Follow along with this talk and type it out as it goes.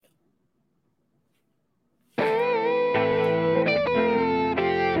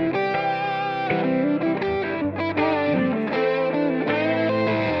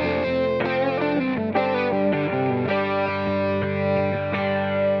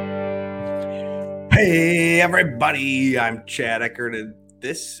Hey everybody, I'm Chad Eckert, and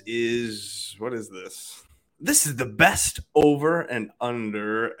what is this? This is the best over and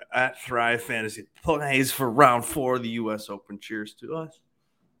under at Thrive Fantasy plays for round 4 of the US Open. Cheers to us.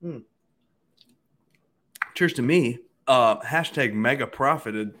 Cheers to me. Hashtag mega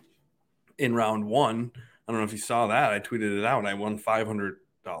profited in round 1. I don't know if you saw that. I tweeted it out. I won $500.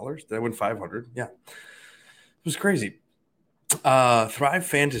 Did I win 500? Yeah. It was crazy. Thrive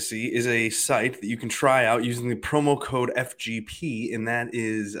Fantasy is a site that you can try out using the promo code FGP, and that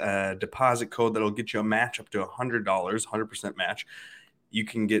is a deposit code that'll get you a match up to $100, 100% match. You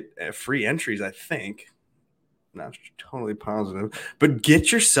can get free entries, I think. Not totally positive, but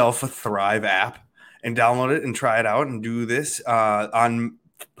get yourself a Thrive app and download it and try it out and do this. On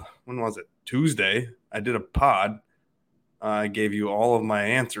when was it? Tuesday. I did a pod. I gave you all of my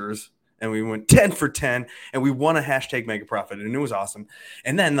answers. And we went 10 for 10, and we won a hashtag mega profit, and it was awesome.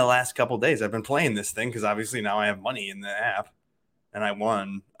 And then the last couple of days, I've been playing this thing because obviously now I have money in the app, and I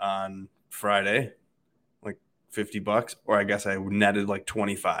won on Friday, like $50, or I guess I netted like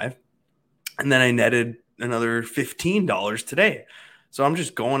 25, and then I netted another $15 today. So I'm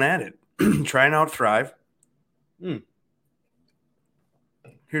just going at it, trying out Thrive.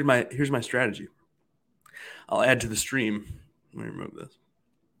 Here's my strategy. I'll add to the stream. Let me remove this.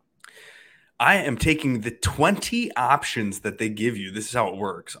 I am taking the 20 options that they give you. This is how it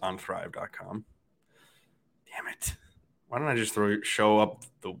works on thrive.com. Damn it. Why don't I just show up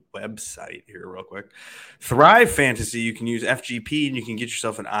the website here real quick? Thrive Fantasy, you can use FGP and you can get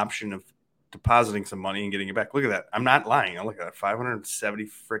yourself an option of depositing some money and getting it back. Look at that. I'm not lying. I look at that.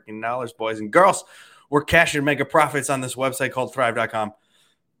 $570 freaking dollars, boys and girls. We're cashing mega profits on this website called thrive.com.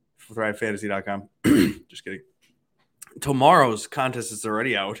 Thrivefantasy.com. Just kidding. Tomorrow's contest is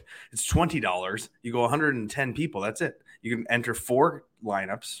already out. It's $20. You go 110 people. That's it. You can enter 4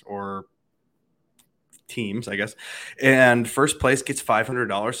 lineups or teams, I guess. And first place gets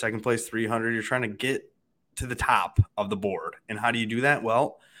 $500. Second place, $300. You're trying to get to the top of the board. And how do you do that?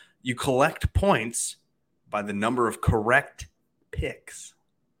 Well, you collect points by the number of correct picks.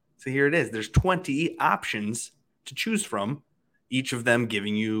 So here it is. There's 20 options to choose from, each of them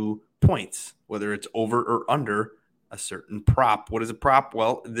giving you points, whether it's over or under a certain prop. What is a prop?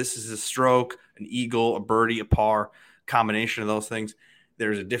 Well, this is a stroke, an eagle, a birdie, a par, combination of those things.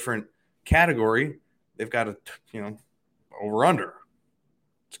 There's a different category. They've got a, over under.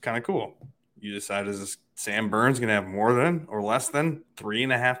 It's kind of cool. You decide, is this Sam Burns going to have more than or less than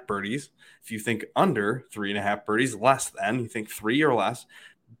 3.5 birdies? If you think under 3.5 birdies, less than, you think 3 or less,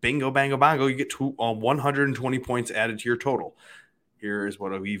 bingo, bango, bongo, you get 120 points added to your total. Here is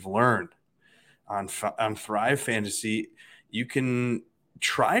what we've learned. On Thrive Fantasy, you can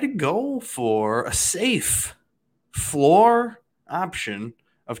try to go for a safe floor option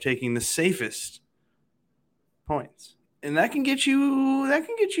of taking the safest points. And that can get you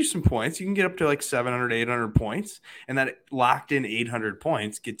some points. You can get up to like 700, 800 points. And that locked in 800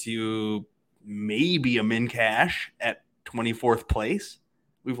 points gets you maybe a min cash at 24th place,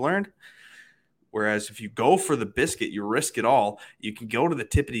 we've learned. Whereas if you go for the biscuit, you risk it all. You can go to the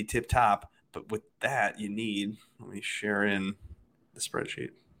tippity tip top. But with that, you need, let me share in the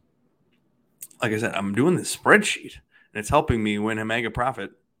spreadsheet. Like I said, I'm doing this spreadsheet, and it's helping me win a mega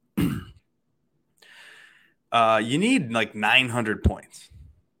profit. You need like 900 points.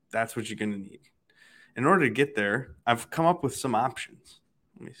 That's what you're going to need. In order to get there, I've come up with some options.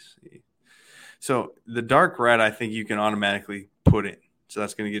 Let me see. So the dark red, I think you can automatically put in. So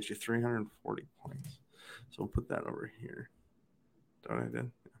that's going to get you 340 points. So we'll put that over here. Don't I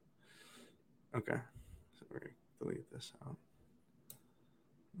did? Okay, so we're going to delete this out.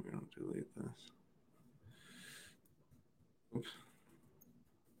 We don't delete this. Oops.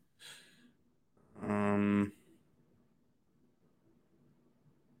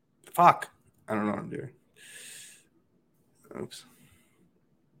 Fuck. I don't know what I'm doing. Oops.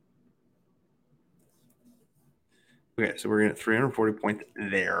 Okay, so we're going to 340 points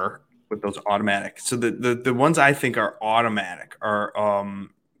there with those automatic. So the ones I think are automatic are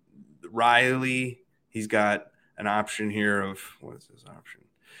Riley. He's got an option here of, what is his option?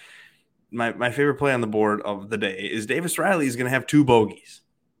 My favorite play on the board of the day is Davis Riley is going to have 2 bogeys.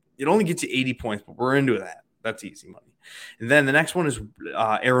 It only gets you 80 points, but we're into that. That's easy money. And then the next one is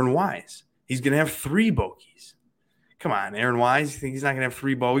Aaron Wise. He's going to have 3 bogeys. Come on, Aaron Wise. You think he's not going to have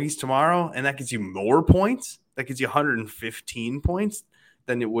 3 bogeys tomorrow? And that gets you more points? That gets you 115 points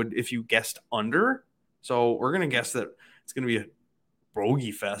than it would if you guessed under. So we're going to guess that it's going to be a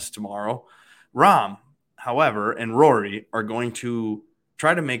bogey fest tomorrow. Rahm, however, and Rory are going to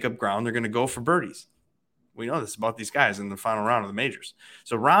try to make up ground. They're going to go for birdies. We know this about these guys in the final round of the majors.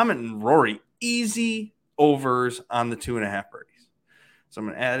 So Rahm and Rory, easy overs on the 2.5 birdies. So I'm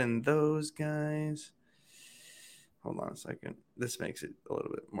going to add in those guys. Hold on a second. This makes it a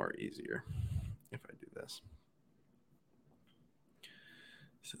little bit more easier if I do this.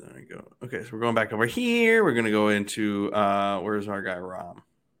 So there we go. Okay, so we're going back over here. We're going to go into, where's our guy, Rahm?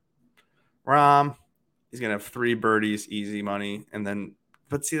 Rahm, he's going to have 3 birdies, easy money. And then,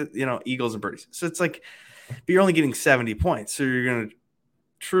 but see, eagles and birdies. So it's like, but you're only getting 70 points. So you're going to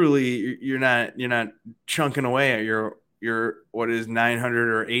truly, you're not chunking away at your what is 900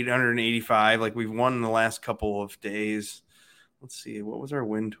 or 885 like we've won in the last couple of days. Let's see, what was our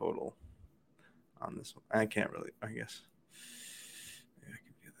win total on this one? I can't really, I guess. Maybe I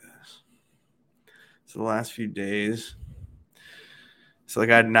can do this. So the last few days. So like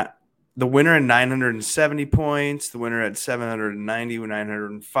I had not the winner at 970 points, the winner at 790,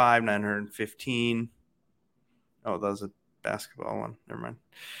 905, 915. Oh, that was a basketball one. Never mind.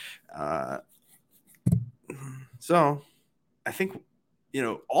 So I think,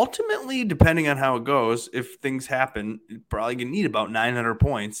 ultimately, depending on how it goes, if things happen, you're probably going to need about 900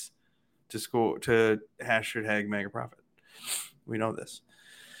 points to score to hashtag mega profit. We know this.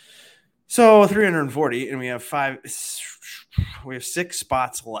 So 340, and we have 6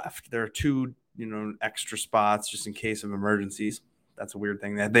 spots left. There are 2, extra spots just in case of emergencies. That's a weird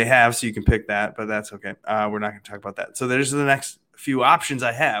thing that they have, so you can pick that, but that's okay. We're not going to talk about that. So there's the next few options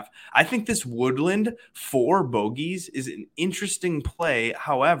I have. I think this Woodland 4 bogeys is an interesting play.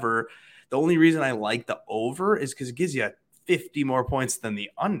 However, the only reason I like the over is because it gives you 50 more points than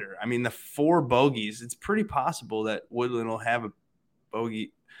the under. I mean, the 4 bogeys, it's pretty possible that Woodland will have a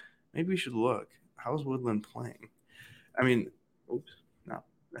bogey. Maybe we should look. How's Woodland playing? I mean, not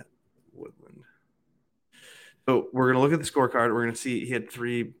that Woodland. So we're going to look at the scorecard. We're going to see he had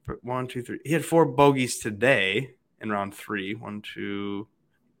he had 4 bogeys today in round 3. 1, 2.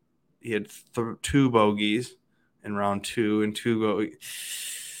 He had 2 bogeys in round 2 and 2 go. Could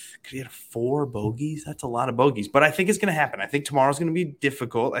he have 4 bogeys? That's a lot of bogeys. But I think it's going to happen. I think tomorrow's going to be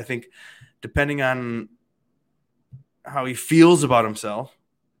difficult. I think depending on how he feels about himself.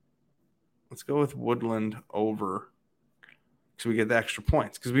 Let's go with Woodland over. So we get the extra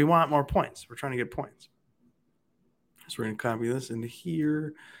points because we want more points. We're trying to get points. So we're going to copy this into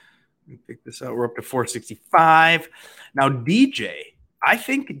here and pick this out. We're up to 465. Now, DJ, I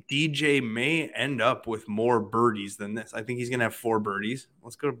think DJ may end up with more birdies than this. I think he's going to have 4 birdies.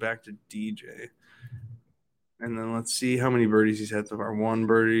 Let's go back to DJ. And then let's see how many birdies he's had so far. 1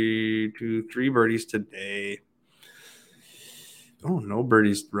 birdie, 2, 3 birdies today. Oh, no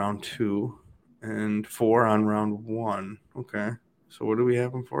birdies round 2 and 4 on round 1. Okay. So what do we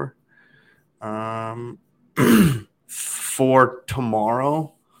have him for? For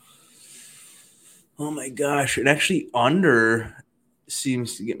tomorrow. Oh my gosh. It actually under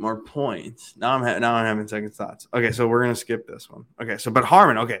seems to get more points. Now I'm having second thoughts. Okay, so we're going to skip this one. Okay, so but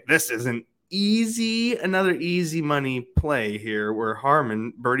Harman, okay, this is another easy money play here where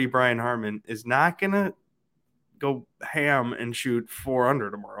Brian Harman is not going to go ham and shoot 4 under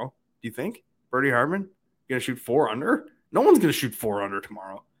tomorrow. Do you think? Birdie Harman going to shoot 4 under? No one's going to shoot 4 under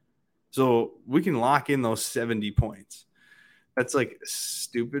tomorrow. So we can lock in those 70 points. That's like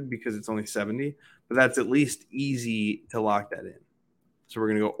stupid because it's only 70, but that's at least easy to lock that in. So we're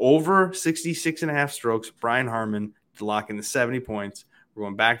going to go over 66.5 strokes, Brian Harman, to lock in the 70 points. We're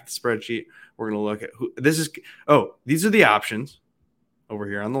going back to the spreadsheet. We're going to look at who this is. Oh, these are the options over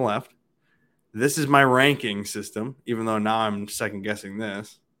here on the left. This is my ranking system, even though now I'm second guessing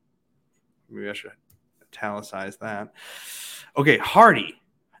this. Maybe I should italicize that. Okay,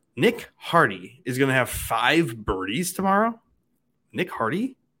 Nick Hardy is going to have 5 birdies tomorrow. Nick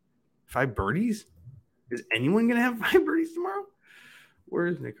Hardy? 5 birdies? Is anyone going to have 5 birdies tomorrow? Where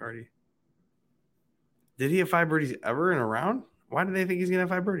is Nick Hardy? Did he have 5 birdies ever in a round? Why do they think he's going to have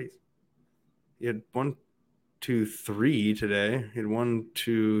 5 birdies? He had 1, 2, 3 today. He had 1,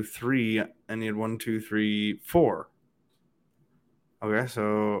 2, 3, and he had 1, 2, 3, 4. Okay,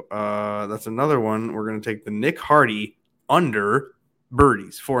 so that's another one. We're going to take the Nick Hardy under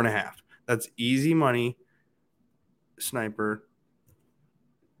birdies, 4.5. That's easy money. Sniper.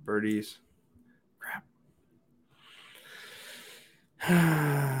 Birdies. Crap.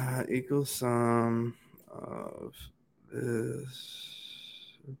 Equals sum of this.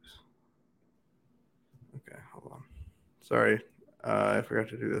 Oops. Okay, hold on. Sorry. I forgot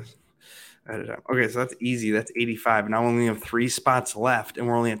to do this ahead of time. Okay, so that's easy. That's 85. Now we only have 3 spots left, and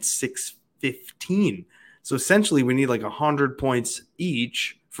we're only at 615. So essentially, we need like 100 points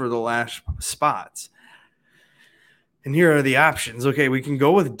each for the last spots. And here are the options. Okay, we can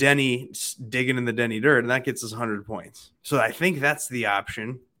go with Denny digging in the Denny dirt, and that gets us 100 points. So I think that's the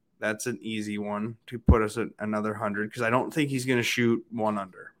option. That's an easy one to put us at another 100 because I don't think he's going to shoot one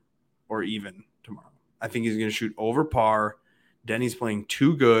under or even tomorrow. I think he's going to shoot over par. Denny's playing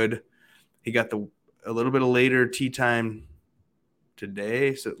too good. He got a little bit of later tee time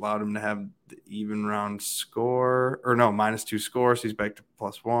today, so it allowed him to have the even round score. Or no, -2 score, so he's back to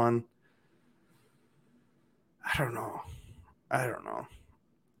 +1. I don't know.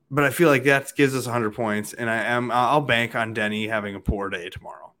 But I feel like that gives us 100 points, and I'll bank on Denny having a poor day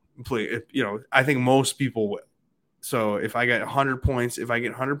tomorrow. I think most people will. So if I get 100 points, if I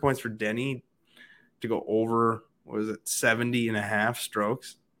get 100 points for Denny to go over, 70 and a half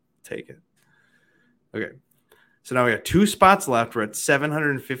strokes, take it. Okay. So now we got 2 spots left. We're at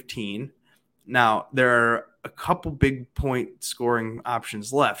 715. Now there are a couple big point scoring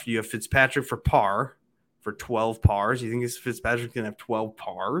options left. You have Fitzpatrick for par. For 12 pars. You think this Fitzpatrick can have 12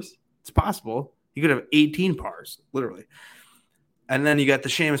 pars? It's possible. He could have 18 pars, literally. And then you got the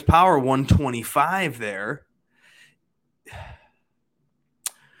Seamus Power 125 there.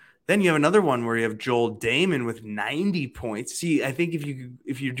 Then you have another one where you have Joel Dahmen with 90 points. See, I think if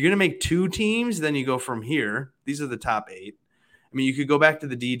you're going to make 2 teams, then you go from here. These are the top 8. I mean, you could go back to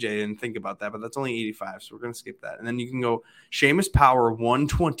the DJ and think about that, but that's only 85, so we're going to skip that. And then you can go Seamus Power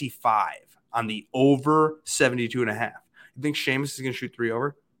 125 on the over 72 and a half. You think Seamus is going to shoot 3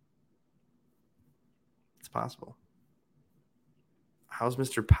 over? It's possible. How's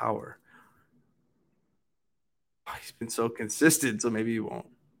Mr. Power? Oh, he's been so consistent, so maybe he won't.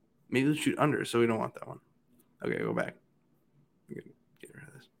 Maybe he'll shoot under, so we don't want that one. Okay, go back. Get rid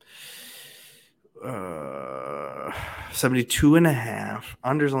of this. 72 and a half.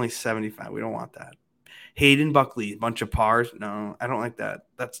 Under's only 75. We don't want that. Hayden Buckley, bunch of pars. No, I don't like that.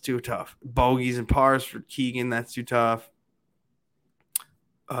 That's too tough. Bogeys and pars for Keegan. That's too tough.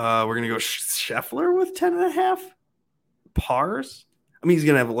 We're going to go Scheffler with 10 and a half pars. I mean, he's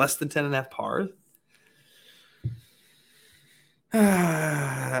going to have less than 10 and a half pars.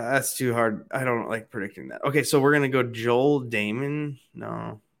 That's too hard. I don't like predicting that. Okay, so we're going to go Joel Dahmen.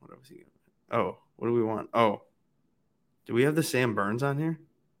 No. What was he? Oh, what do we want? Oh, do we have the Sam Burns on here?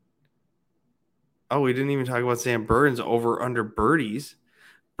 Oh, we didn't even talk about Sam Burns over under birdies.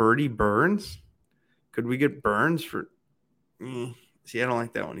 Birdie Burns? Could we get Burns for... See, I don't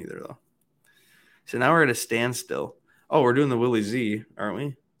like that one either, though. So now we're at a standstill. Oh, we're doing the Willie Z, aren't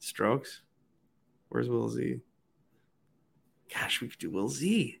we? Strokes. Where's Will Z? Gosh, we could do Will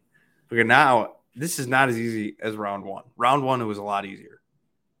Z. Okay, now, this is not as easy as round 1. Round 1, it was a lot easier.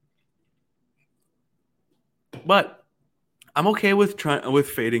 But I'm okay with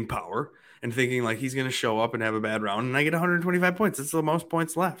fading Power and thinking like he's going to show up and have a bad round, and I get 125 points. That's the most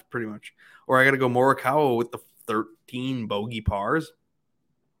points left, pretty much. Or I got to go Morikawa with the 13 bogey pars.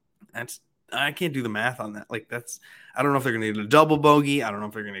 I can't do the math on that. I don't know if they're going to get a double bogey. I don't know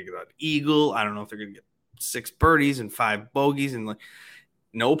if they're going to get an eagle. I don't know if they're going to get 6 birdies and 5 bogeys and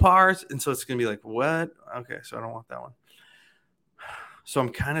no pars. And so it's going to be like, what? Okay, so I don't want that one. So I'm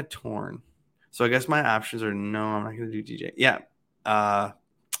kind of torn. So I guess my options are no, I'm not going to do DJ. Yeah.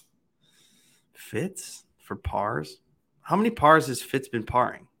 Fitz for pars. How many pars has Fitz been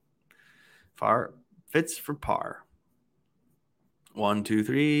parring? Fitz for par. 1, 2,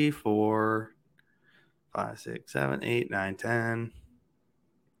 3, 4, 5, 6, 7, 8, 9, 10.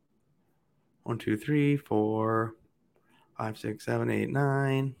 1, 2, 3, 4, 5, 6, 7, 8,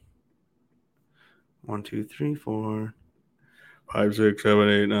 9. 1, 2, 3, 4, 5, 6, 7,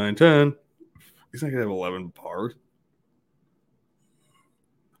 8, 9, 10. He's not going to have 11 pars.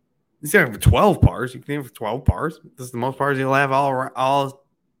 He's going to have 12 pars. You can have 12 pars. This is the most pars he'll have all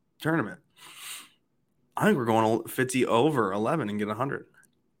tournament. I think we're going Fitzy over 11 and get 100.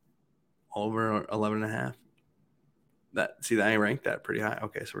 Over 11 and a half. I ranked that pretty high.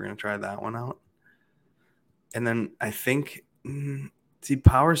 Okay, so we're going to try that one out. And then I think,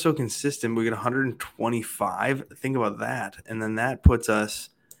 Power's so consistent. We get 125. Think about that. And then that puts us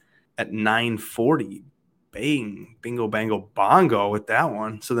at 940. Bang, bingo, bango, bongo with that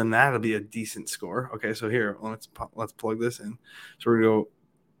one. So then that'll be a decent score. Okay, so here, let's plug this in. So we're going to go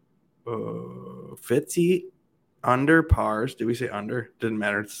Fitzy under pars. Did we say under? Didn't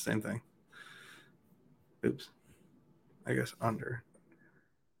matter. It's the same thing. Oops. I guess under.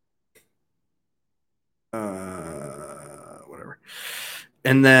 Whatever.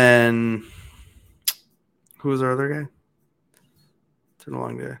 And then who was our other guy? It's been a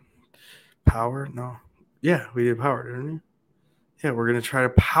long day. Power? No. Yeah, we did Power, didn't we? Yeah, we're going to try to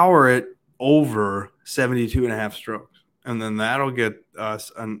power it over 72 and a half strokes. And then that'll get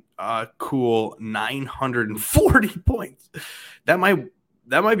us a cool 940 points. That might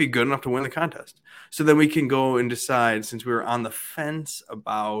be good enough to win the contest. So then we can go and decide, since we were on the fence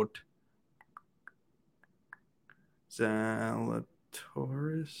about Zalatoris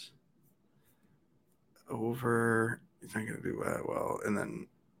over, he's not going to do that well. And then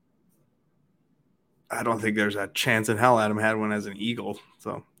I don't think there's a chance in hell Adam had one as an Eagle.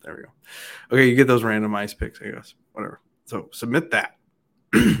 So there we go. Okay, you get those randomized picks, I guess. Whatever. So submit that.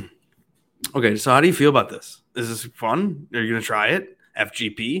 Okay, so how do you feel about this? Is this fun? Are you going to try it?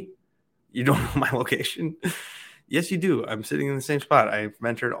 FGP? You don't know my location? Yes, you do. I'm sitting in the same spot. I've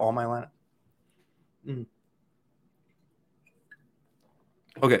entered all my lineup.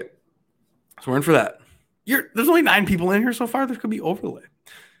 Okay, so we're in for that. There's only 9 people in here so far. There could be overlay.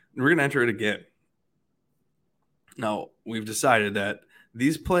 We're going to enter it again. Now, we've decided that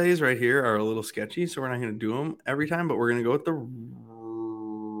these plays right here are a little sketchy, so we're not going to do them every time, but we're going to go with the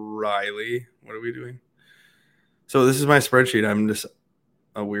Riley. What are we doing? So this is my spreadsheet. I'm just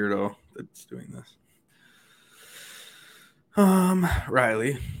a weirdo that's doing this.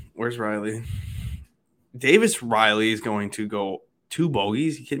 Riley. Where's Riley? Davis Riley is going to go 2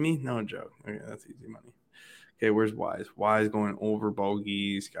 bogeys. You kidding me? No joke. Okay, that's easy money. Okay, where's Wise? Wise going over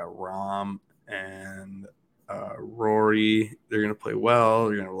bogeys. Got Rom and Rory. They're going to play well.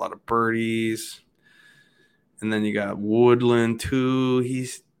 They're going to have a lot of birdies. And then you got Woodland too.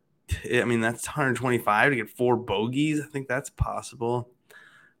 That's 125 to get 4 bogeys. I think that's possible.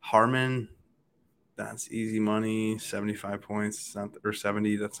 Harmon, that's easy money. 75 points, or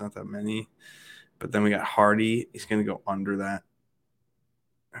 70. That's not that many. But then we got Hardy. He's going to go under that.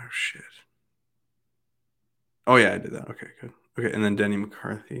 Oh, shit. Oh, yeah, I did that. Okay, good. Okay, and then Denny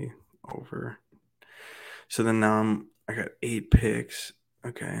McCarthy over. So then now I got 8 picks.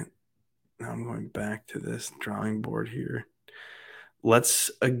 Okay. Now I'm going back to this drawing board here.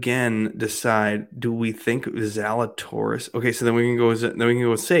 Let's again decide, do we think Zalatoris? Okay, so then we can go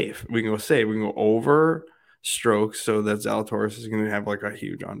safe. We can go over strokes so that Zalatoris is going to have like a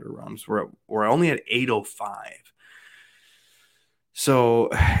huge under run. So we're only at 805. So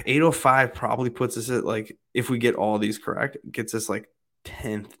 805 probably puts us at, like, if we get all these correct, it gets us like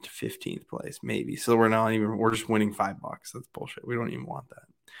 10th to 15th place, maybe. So we're just winning $5. That's bullshit. We don't even want that.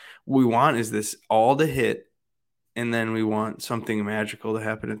 What we want is this all to hit, and then we want something magical to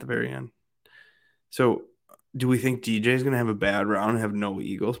happen at the very end. So do we think DJ is going to have a bad round and have no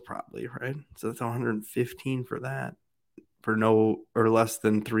Eagles? Probably, right? So that's 115 for that, for no or less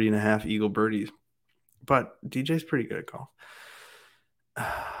than 3.5 Eagle birdies. But DJ's pretty good at golf.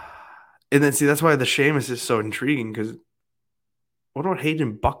 And then, see, that's why the Seamus is so intriguing, because what about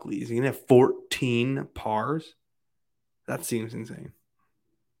Hayden Buckley? Is he going to have 14 pars? That seems insane.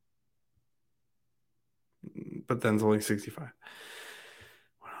 But then it's only 65.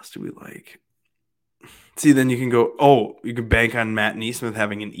 What else do we like? See, then you can bank on Matt Neesmith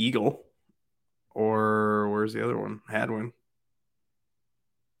having an Eagle. Or where's the other one? Hadwin.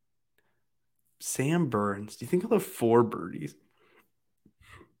 Sam Burns. Do you think he'll have 4 birdies?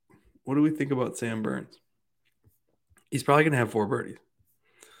 What do we think about Sam Burns? He's probably going to have 4 birdies.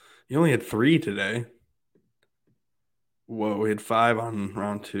 He only had 3 today. Whoa, he had 5 on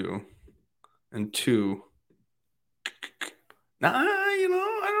round 2. And 2. Nah, I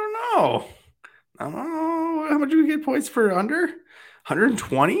don't know. How much do we get points for under?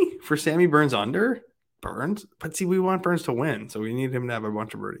 120 for Sammy Burns under? Burns? But see, we want Burns to win, so we need him to have a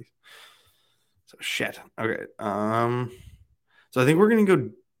bunch of birdies. So shit. Okay. So I think we're gonna go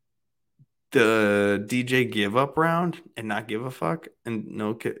the DJ give up round and not give a fuck and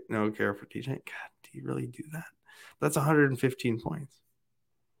no care for DJ. God, do you really do that? That's 115 points.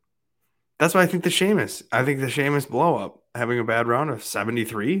 That's why I think the Seamus blow up, having a bad round of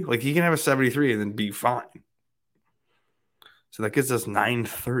 73. Like, he can have a 73 and then be fine. So that gives us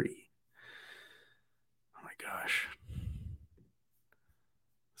 930. Oh my gosh.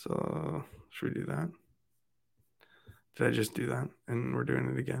 So should we do that? Did I just do that? And we're doing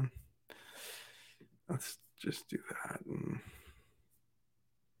it again. Let's just do that.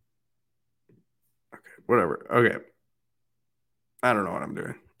 Okay, whatever. Okay. I don't know what I'm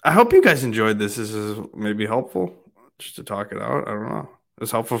doing. I hope you guys enjoyed this. This is maybe helpful just to talk it out. I don't know.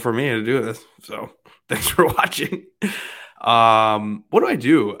 It's helpful for me to do this. So thanks for watching. What do I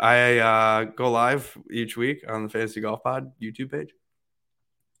do? I go live each week on the Fantasy Golf Pod YouTube page.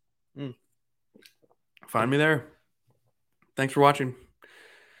 Find me there. Thanks for watching.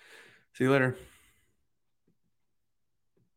 See you later.